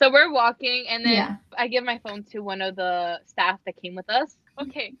 So we're walking, and then I give my phone to one of the staff that came with us.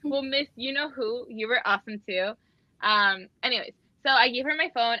 Okay, well, Miss, you know who? You were awesome too. Anyways, so I gave her my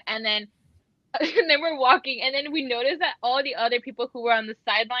phone, and then we're walking, and then we noticed that all the other people who were on the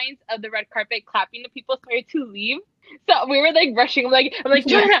sidelines of the red carpet clapping, the people started to leave. So we were like rushing. I'm like,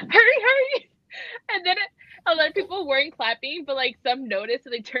 Joanna, hurry! And then a lot of people weren't clapping, but like some noticed,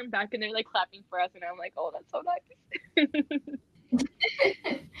 so they turned back and they're like clapping for us, and I'm like, oh, that's so nice.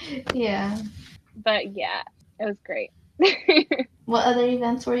 Yeah. But yeah, it was great. What other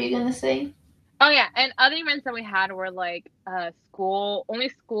events were you gonna say? Oh yeah, and other events that we had were like school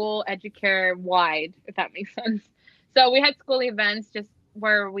educare wide, if that makes sense. So we had school events just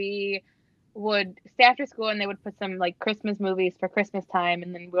where we would stay after school and they would put some like Christmas movies for Christmas time,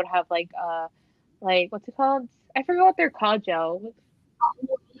 and then we would have like what's it called? I forgot what they're called, Joe.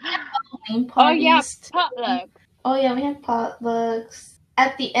 Halloween Oh yeah, parties too. potluck. Oh yeah, we had potlucks.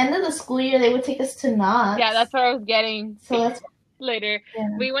 At the end of the school year, they would take us to Yeah, Knott's. that's what I was getting So that's later. yeah.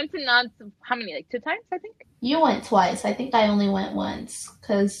 We went to Knott's how many? Like 2 times, I think. You went twice. I think I only went once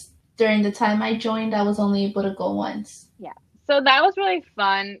because during the time I joined, I was only able to go once. Yeah. So that was really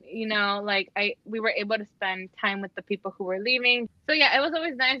fun, like we were able to spend time with the people who were leaving. So yeah, it was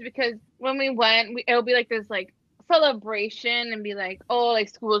always nice because when we went, it would be like this like celebration and be like, oh, like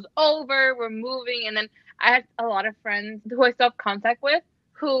school's over, we're moving, and then I had a lot of friends who I still have contact with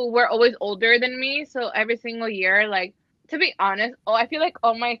who were always older than me. So every single year, like to be honest, I feel like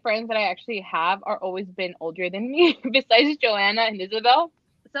all my friends that I actually have are always been older than me, besides Joanna and Isabel.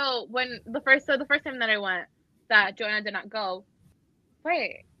 So the first time that I went, that Joanna did not go.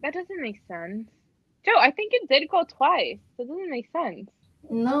 Wait, that doesn't make sense. Joe, I think you did go twice. That doesn't make sense.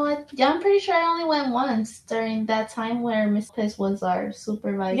 No, yeah, I'm pretty sure I only went once during that time where Miss Piss was our Yeah,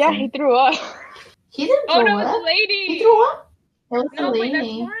 supervisor. he threw up. He didn't Oh throw no, it's a up. lady. He threw up. It was a No, but that's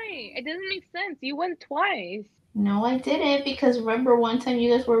lady. why. It doesn't make sense. You went twice. No, I didn't because remember one time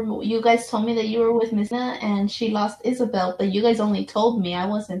you guys told me that you were with Miss Nina and she lost Isabel, but you guys only told me I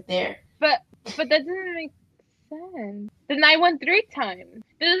wasn't there. But that doesn't make sense. Then I went 3 times.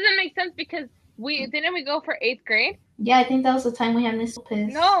 That doesn't make sense because we go for 8th grade? Yeah, I think that was the time we had Miss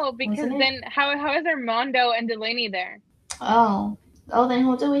Piss. No, because then how is Armando and Delaney there? Oh, then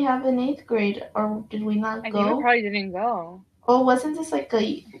who did we have in 8th grade, or did we not I go? think we probably didn't go. Oh, wasn't it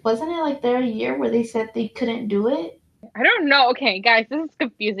like there a year where they said they couldn't do it? I don't know. Okay, guys, this is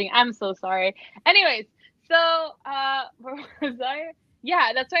confusing. I'm so sorry. Anyways, so where was I?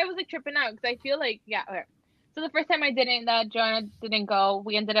 Yeah, that's why I was like tripping out because I feel like okay. So the first time that Joanna didn't go,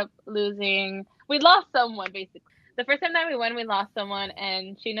 we ended up losing. We lost someone basically. The first time that we went, we lost someone,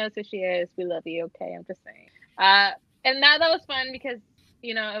 and she knows who she is. We love you. Okay, I'm just saying. And that was fun because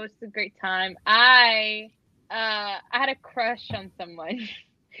it was a great time. I had a crush on someone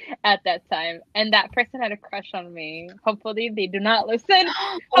at that time, and that person had a crush on me. Hopefully, they do not listen.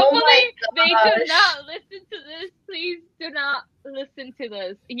 Hopefully, they do not listen to this. Please do not listen to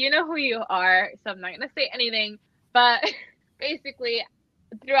this. You know who you are, so I'm not gonna say anything. But basically,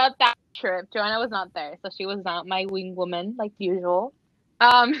 throughout that trip, Joanna was not there, so she was not my wing woman like usual.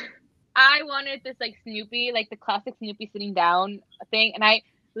 I wanted this like Snoopy, like the classic Snoopy sitting down thing, and I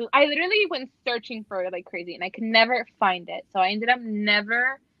literally went searching for it like crazy, and I could never find it. So I ended up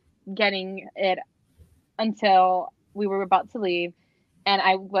never getting it until we were about to leave, and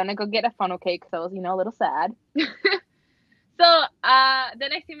I went to go get a funnel cake because I was, a little sad. So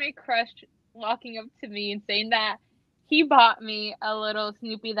then I see my crush walking up to me and saying that he bought me a little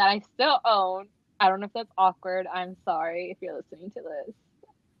Snoopy that I still own. I don't know if that's awkward. I'm sorry if you're listening to this.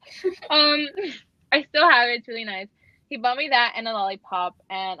 I still have it. It's really nice. He bought me that and a lollipop,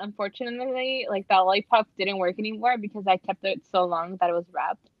 and unfortunately, like that lollipop didn't work anymore because I kept it so long that it was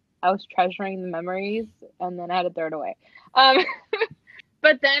wrapped. I was treasuring the memories, and then I had to throw it away.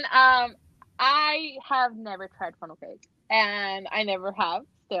 But then I have never tried funnel cake, and I never have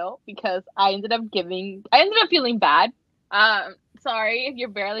still because I ended up feeling bad. Sorry if you're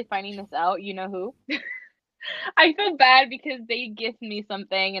barely finding this out. You know who. I feel bad because they gift me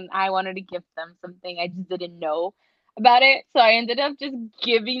something and I wanted to gift them something. I just didn't know about it. So I ended up just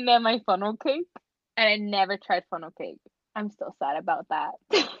giving them my funnel cake, and I never tried funnel cake. I'm still sad about that.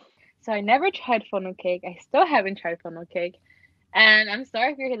 So I never tried funnel cake. I still haven't tried funnel cake. And I'm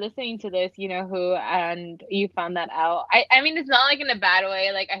sorry if you're listening to this, you know who, and you found that out. I mean, it's not like in a bad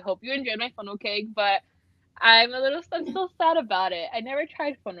way. Like, I hope you enjoyed my funnel cake, but I'm still sad about it. I never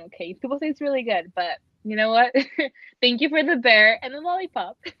tried funnel cake. People say it's really good, but you know what? Thank you for the bear and the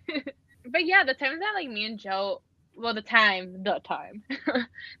lollipop. But yeah, the times that like me and Joe, well, the time that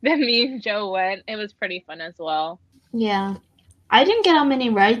me and Joe went, it was pretty fun as well. Yeah. I didn't get on many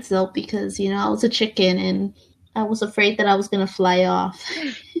rides though because, I was a chicken and I was afraid that I was going to fly off.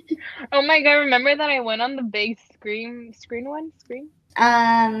 Oh my god, remember that I went on the big screen one?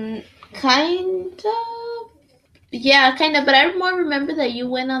 Kind of. Yeah, kind of. But I more remember that you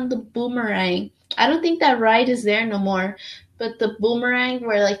went on the boomerang. I don't think that ride is there no more. But the boomerang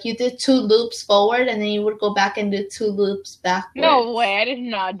where like you did 2 loops forward and then you would go back and do 2 loops backwards. No way, I did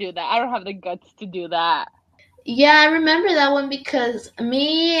not do that. I don't have the guts to do that. Yeah, I remember that one because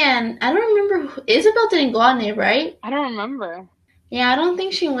me and I don't remember Isabel didn't go on it, right? I don't remember. Yeah, I don't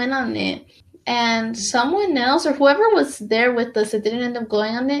think she went on it. And someone else or whoever was there with us that didn't end up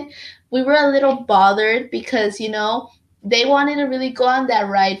going on it, we were a little bothered because, they wanted to really go on that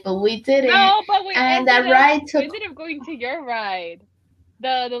ride, but we didn't. No, but And that ride we took ended up going to your ride.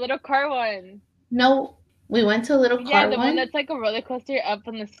 The little car one. no, we went to a little Yeah, car the one one. that's like a roller coaster up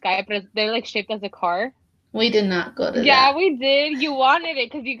in the sky, but they're like shaped as a car. We did not go to Yeah, that. we did. You wanted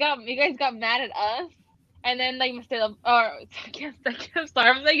it because you guys got mad at us, and then like Mr. Or I'm sorry,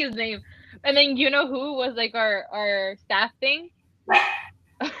 I'm like his name, and then you know who was like our staff thing.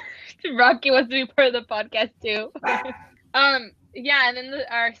 Rocky wants to be part of the podcast too. Yeah, and then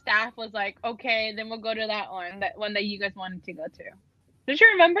our staff was like, okay, then we'll go to that one that you guys wanted to go to. Don't you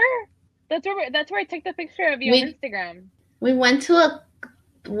remember? That's where I took the picture of you on Instagram. We went to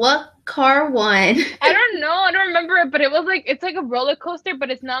what car one? I don't know. I don't remember it, but it's like a roller coaster, but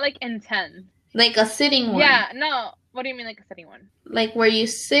it's not like intense. Like a sitting one. Yeah, no. What do you mean like a sitting one? Like where you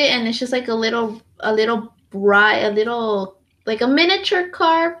sit and it's just like a little ride, like a miniature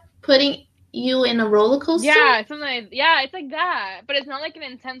car putting you in a roller coaster. Yeah, it's like that. But it's not like an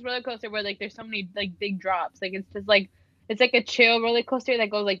intense roller coaster where like there's so many like big drops. Like it's just like it's like a chill roller coaster that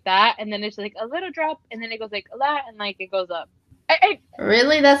goes like that, and then there's like a little drop, and then it goes like a lot, and like it goes up.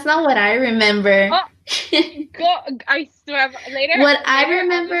 Really? That's not what I remember. I swear. Later, I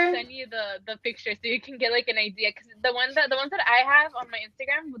remember. I'll send you the picture so you can get like an idea. Because the ones that I have on my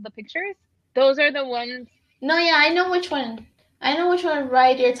Instagram with the pictures, those are the ones. No, yeah, I know which one. I know which one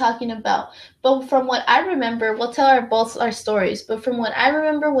ride you're talking about. But from what I remember, we'll tell both our stories. But from what I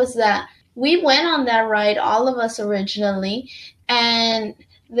remember was that we went on that ride, all of us originally, and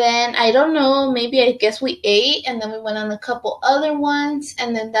then I don't know, maybe I guess we ate, and then we went on a couple other ones,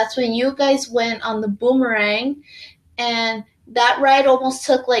 and then that's when you guys went on the boomerang, and that ride almost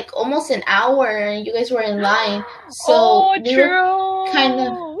took like almost an hour, and you guys were in line. So we were kind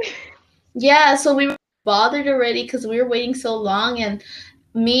of, yeah. So we were bothered already because we were waiting so long, and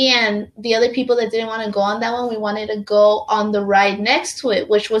me and the other people that didn't want to go on that one, we wanted to go on the ride next to it,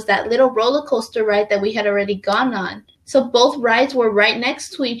 which was that little roller coaster ride that we had already gone on. So both rides were right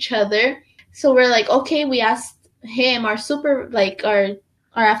next to each other. So we're like, okay, we asked him, our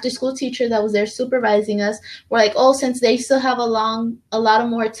after school teacher that was there supervising us. We're like, oh, since they still have a lot of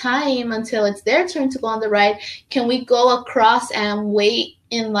more time until it's their turn to go on the ride, can we go across and wait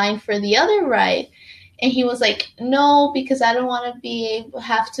in line for the other ride? And he was like, no, because I don't want to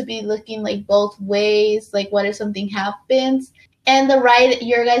have to be looking like both ways. Like, what if something happens? And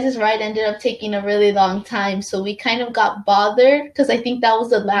your guys' ride ended up taking a really long time. So we kind of got bothered because I think that was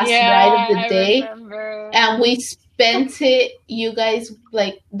the last ride of the day. And we spent it, you guys,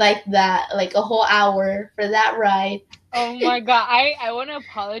 like that, like a whole hour for that ride. Oh my God. I want to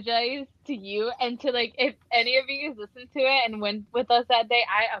apologize to you and to like, if any of you listened to it and went with us that day,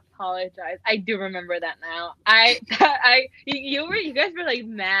 I apologize. I do remember that now. You guys were like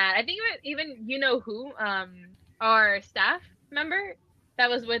mad. I think even you know who, our staff member that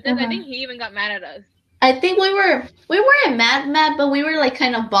was with us. I think he even got mad at us. I think we weren't mad, but we were like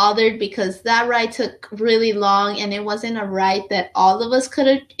kind of bothered because that ride took really long and it wasn't a ride that all of us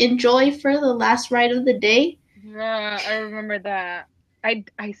could enjoy for the last ride of the day. Yeah, I remember that.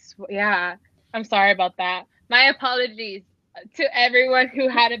 Yeah. I'm sorry about that. My apologies to everyone who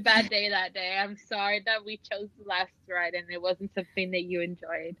had a bad day that day. I'm sorry that we chose the last ride and it wasn't something that you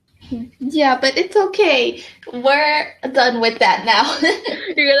enjoyed. Yeah, but it's okay. We're done with that now.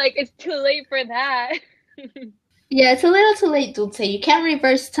 You're like, it's too late for that. Yeah, it's a little too late, Dulce. You can't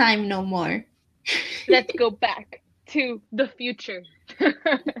reverse time no more. Let's go back to the future.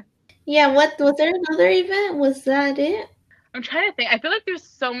 Yeah, was there another event? Was that it? I'm trying to think. I feel like there's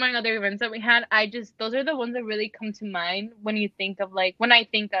so many other events that we had. Those are the ones that really come to mind when I think of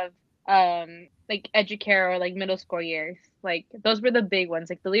like Educare or like middle school years. Like those were the big ones,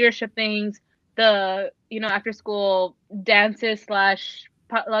 like the leadership things, the after school dances /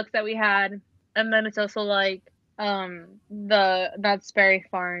 potlucks that we had, and then it's also like the Knott's Berry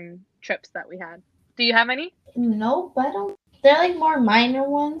Farm trips that we had. Do you have any? Nope, I don't. They're like more minor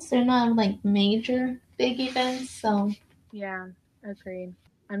ones. They're not like major big events. So yeah, agreed.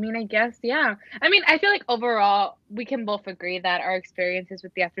 I mean, I guess, yeah. I mean, I feel like overall, we can both agree that our experiences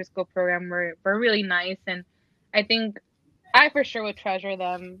with the after-school program were really nice. And I think I for sure would treasure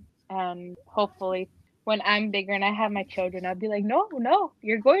them. And hopefully, when I'm bigger and I have my children, I'll be like, no,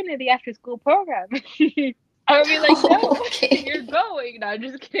 you're going to the after-school program. I'll be like, no, okay. You're going. No, I'm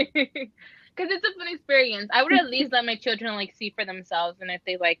just kidding. Because it's a fun experience. I would at least let my children, like, see for themselves. And if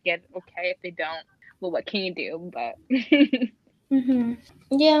they like it, okay. If they don't, Well, what can you do? But Mm-hmm.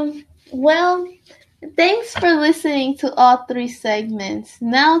 Yeah. Well, thanks for listening to all 3 segments.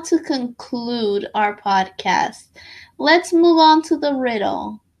 Now to conclude our podcast, let's move on to the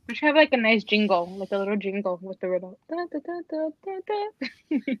riddle. we should have like a nice jingle, like a little jingle with the riddle. Da, da, da, da,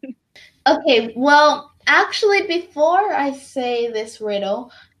 da. Okay, well, actually, before I say this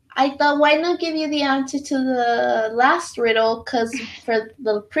riddle, I thought why not give you the answer to the last riddle? Because for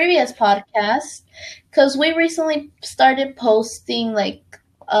the previous podcast, because we recently started posting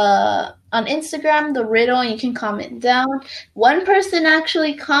on Instagram the riddle, and you can comment down. One person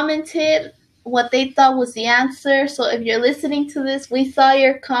actually commented what they thought was the answer. So if you're listening to this, we saw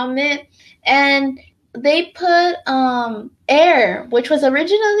your comment, and they put air, which was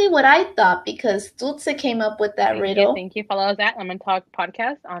originally what I thought because Dulce came up with that riddle. Thank you. Follow us at Lemon Talk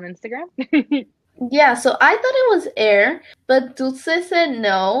Podcast on Instagram. Yeah, so I thought it was air, but Dulce said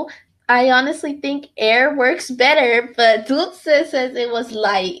no. I honestly think air works better, but Dulce says it was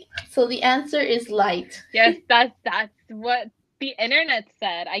light. So the answer is light. Yes, that's what the internet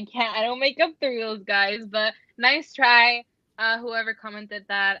said. I don't make up the rules, guys, but nice try. Whoever commented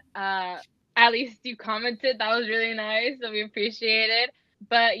that, at least you commented. That was really nice, so we appreciate it.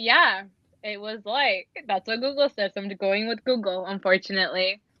 But yeah, it was light. That's what Google says. I'm going with Google,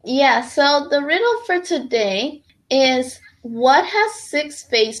 unfortunately. Yeah, so the riddle for today is what has 6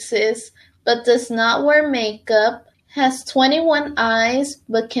 faces but does not wear makeup, has 21 eyes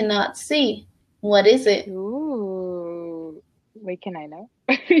but cannot see? What is it? Ooh. Wait, can I know?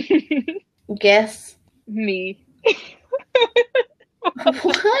 Guess. Me.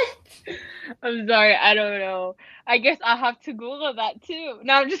 What? I'm sorry, I don't know. I guess I'll have to Google that too.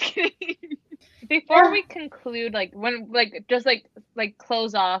 No, I'm just kidding. Before we conclude,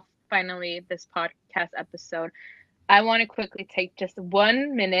 close off finally this podcast episode, I want to quickly take just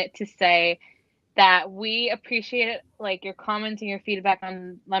 1 minute to say that we appreciate your comments and your feedback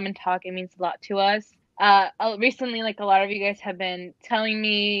on Lemon Talk. It means a lot to us. Recently, a lot of you guys have been telling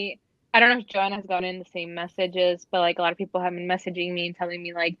me, I don't know if Joanna has gotten the same messages, but a lot of people have been messaging me and telling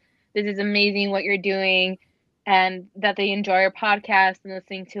me this is amazing what you're doing, and that they enjoy our podcast and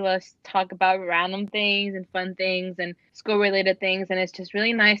listening to us talk about random things and fun things and school related things. And it's just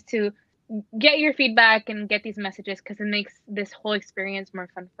really nice to get your feedback and get these messages because it makes this whole experience more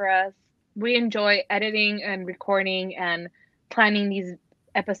fun for us. We enjoy editing and recording and planning these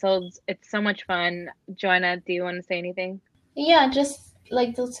episodes. It's so much fun. Joanna, do you want to say anything? Yeah, just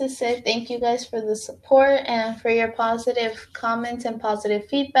like Dulce said, thank you guys for the support and for your positive comments and positive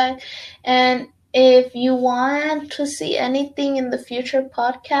feedback. And if you want to see anything in the future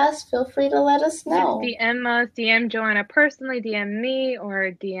podcast, feel free to let us know. DM us, DM Joanna personally, DM me,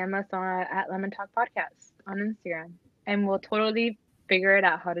 or DM us at Lemon Talk Podcast on Instagram. And we'll totally figure it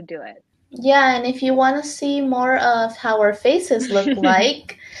out how to do it. Yeah, and if you want to see more of how our faces look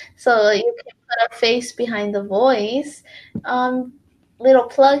like, so you can put a face behind the voice, little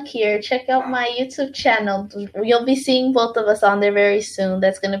plug here, check out my YouTube channel. You'll be seeing both of us on there very soon.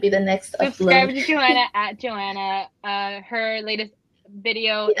 That's going to be the next Subscribe upload. to Joanna at Joanna. Her latest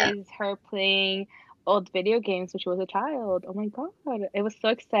video is her playing old video games when she was a child. Oh my god, it was so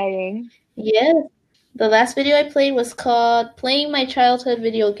exciting. Yes. The last video I played was called Playing My Childhood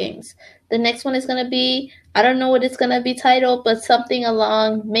Video Games. The next one is going to be, I don't know what it's going to be titled, but something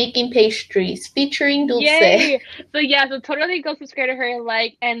along Making Pastries, featuring Dulce. Yay! So totally go subscribe to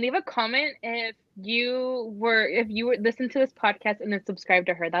her, and leave a comment if you were listen to this podcast and then subscribe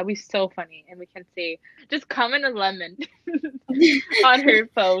to her. That'd be so funny, and we can see. Just comment a lemon on her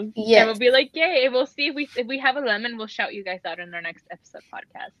post. Yes. And we'll be like, yay! We'll see if we have a lemon, we'll shout you guys out in our next episode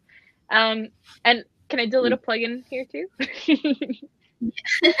podcast. And can I do a little plug-in here too?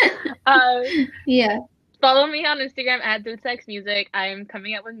 Yeah. Follow me on Instagram at DulceXMusic. I'm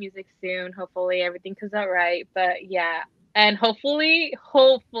coming up with music soon. Hopefully everything comes out right. But yeah. And hopefully,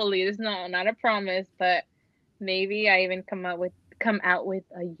 this is not a promise, but maybe I even come out with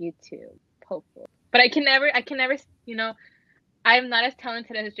a YouTube. Hopefully. But I can never, I'm not as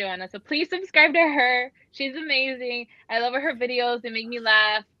talented as Joanna, so please subscribe to her. She's amazing. I love her videos. They make me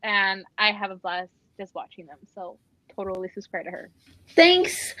laugh, and I have a blast just watching them. So totally subscribe to her.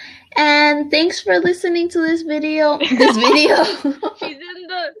 Thanks, and thanks for listening to this video. She's in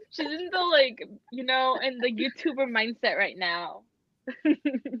the in the YouTuber mindset right now.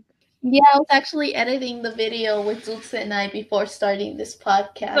 Yeah, I was actually editing the video with Dulce and I before starting this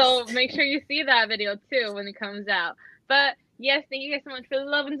podcast. So make sure you see that video too when it comes out. But yes, thank you guys so much for the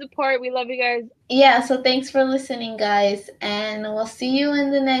love and support. We love you guys. Yeah, so thanks for listening, guys. And we'll see you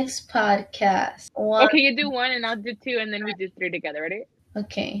in the next podcast. Okay, you do 1 and I'll do 2 and then we do 3 together. Ready?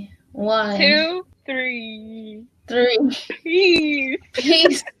 Okay. 1, 2 3. 3. Peace.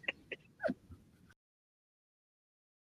 Peace.